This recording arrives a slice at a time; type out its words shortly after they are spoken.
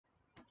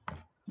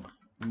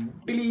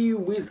Billy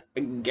Wiz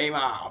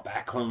Gamer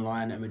back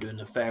online, and we're doing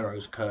the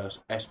Pharaoh's Curse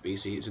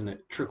SBC. It's in the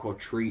Trick or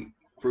Treat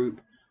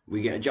group.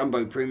 We get a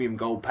Jumbo Premium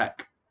Gold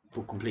Pack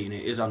for completing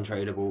it. It is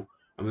untradeable,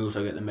 and we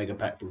also get the Mega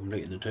Pack for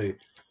completing the two.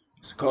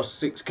 It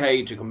costs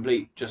 6k to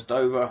complete, just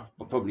over,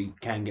 but probably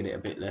can get it a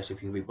bit less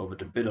if you can be bothered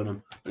to bid on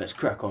them. But let's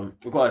crack on.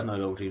 Requires no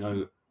loyalty,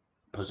 no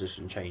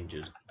position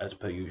changes as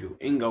per usual.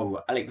 In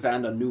goal,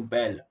 Alexander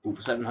Nubel, bought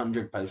for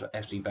 700, plays for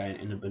FC Bayern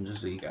in the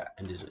Bundesliga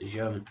and is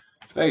German.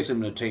 It's a very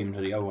similar team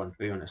to the other one, to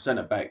be honest.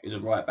 Centre back is a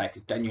right back,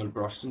 Daniel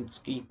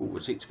Brosinski, bought for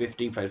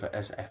 650, plays for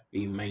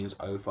SFB Mainz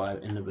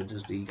 05 in the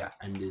Bundesliga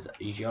and is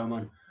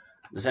German.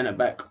 The centre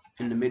back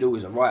in the middle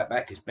is a right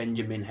back, it's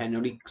Benjamin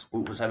Henrichs,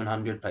 bought for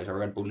 700, plays for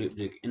Red Bull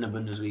Leipzig in the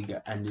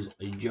Bundesliga and is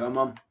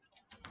German.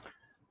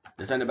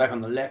 The centre back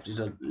on the left is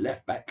a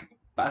left back,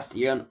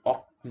 Bastian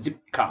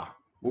Okzipka.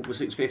 Bought for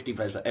 650,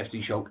 plays for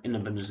FC Schalke in the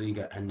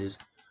Bundesliga and is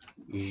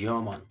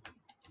German.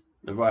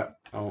 The right,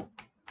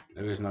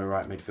 there is no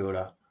right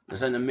midfielder. The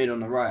centre mid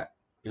on the right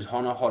is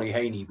Hannah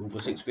Haney. Bought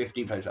for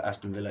 650, plays for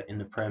Aston Villa in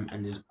the Prem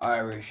and is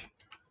Irish.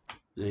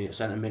 The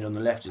centre mid on the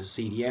left is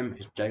a CDM.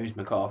 It's James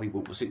McCarthy.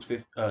 Bought for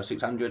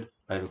 600,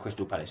 plays for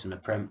Crystal Palace in the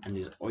Prem and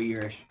is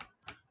Irish.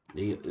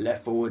 The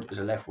left forward is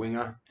a left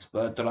winger. It's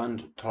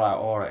Bertrand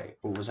Traore.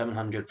 Bought for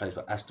 700, plays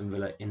for Aston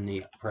Villa in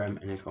the Prem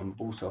and is from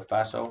Burkina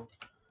Faso.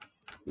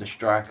 The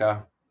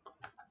striker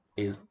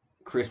is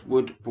Chris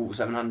Wood, bought for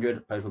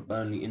 700, plays for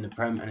Burnley in the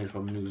Prem and is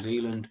from New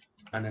Zealand.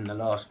 And then the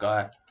last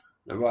guy,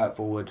 the right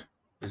forward,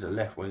 is a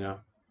left winger.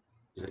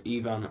 Is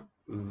Ivan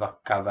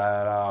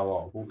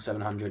Vacavarawa, bought for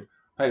 700,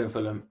 plays for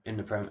Fulham in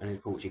the Prem and is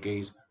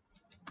Portuguese.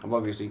 I've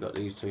obviously got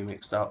these two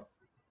mixed up.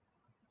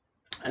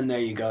 And there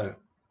you go.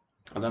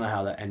 I don't know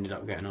how that ended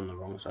up getting on the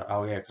wrong side.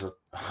 Oh yeah, because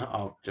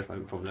I'll just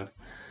went from there.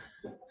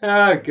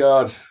 Oh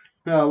god.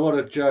 Oh, what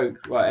a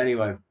joke. Right,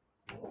 anyway.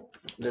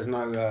 There's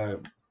no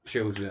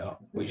shields lit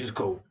up, which is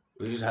cool,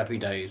 which is happy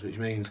days, which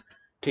means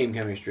team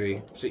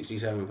chemistry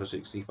 67 for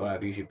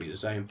 65. You should be the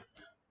same.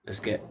 Let's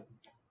get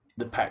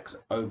the packs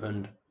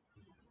opened.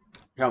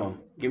 Come on,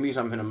 give me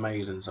something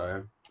amazing.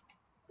 So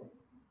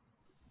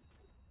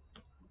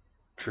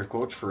Trick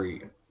or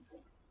Treat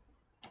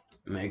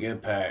Mega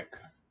Pack.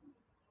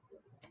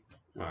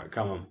 Alright,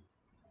 come on,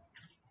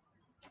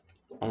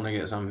 I want to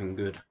get something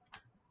good.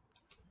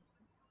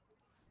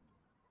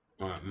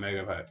 Alright,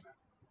 Mega Pack.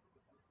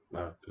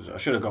 I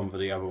should have gone for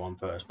the other one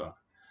first, but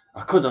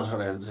I could not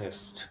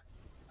resist.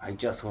 I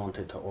just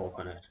wanted to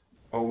open it.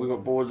 Oh, we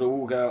got boards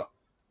all go.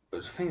 I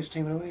think it's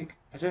team of the week.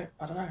 Is it?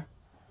 I don't know.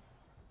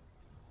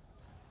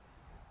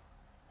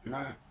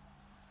 No.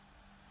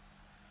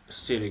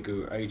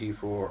 Siligu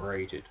 84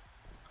 rated.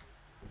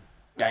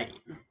 Damn.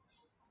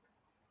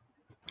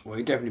 Well,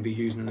 you'd definitely be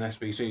using an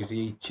SBC. It's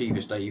the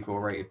cheapest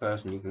 84 rated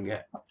person you can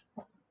get.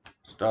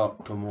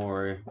 Stark,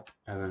 Tomori,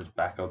 Evans,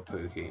 backup,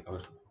 Pookie.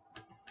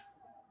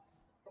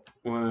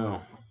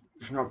 Well,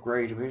 it's not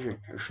great, is it?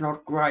 It's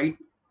not great,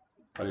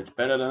 but it's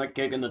better than a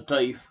kick in the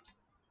teeth.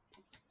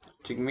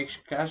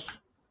 Tigmixkas,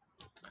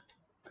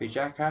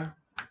 Pijaka.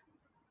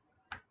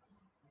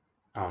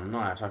 Oh,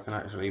 nice! I can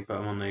actually put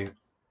them on the.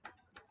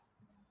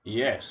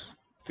 Yes,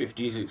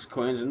 56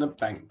 coins in the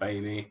bank,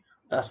 baby.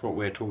 That's what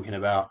we're talking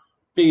about.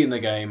 Be in the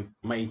game,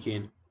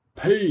 making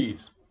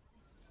peas.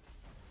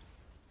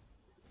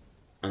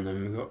 And then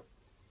we've got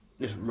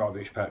this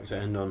rubbish pack to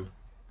end on.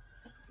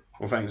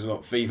 Well, thanks a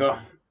lot, FIFA.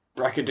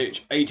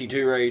 Rakitic,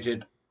 82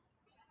 rated.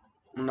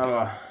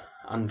 Another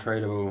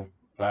untradeable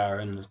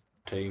player in the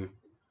team,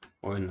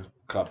 or in the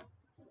club,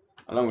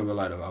 along with a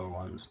load of other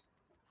ones.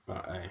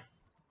 But hey,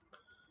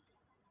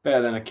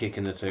 better than a kick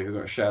in the teeth. We've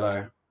got a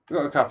Shadow. We've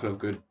got a couple of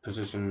good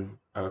position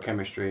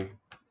chemistry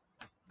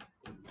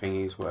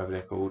thingies, whatever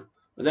they're called.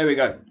 But there we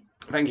go.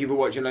 Thank you for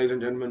watching, ladies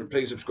and gentlemen.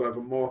 Please subscribe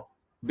for more.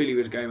 Billy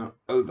Wiz Gamer,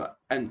 over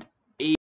and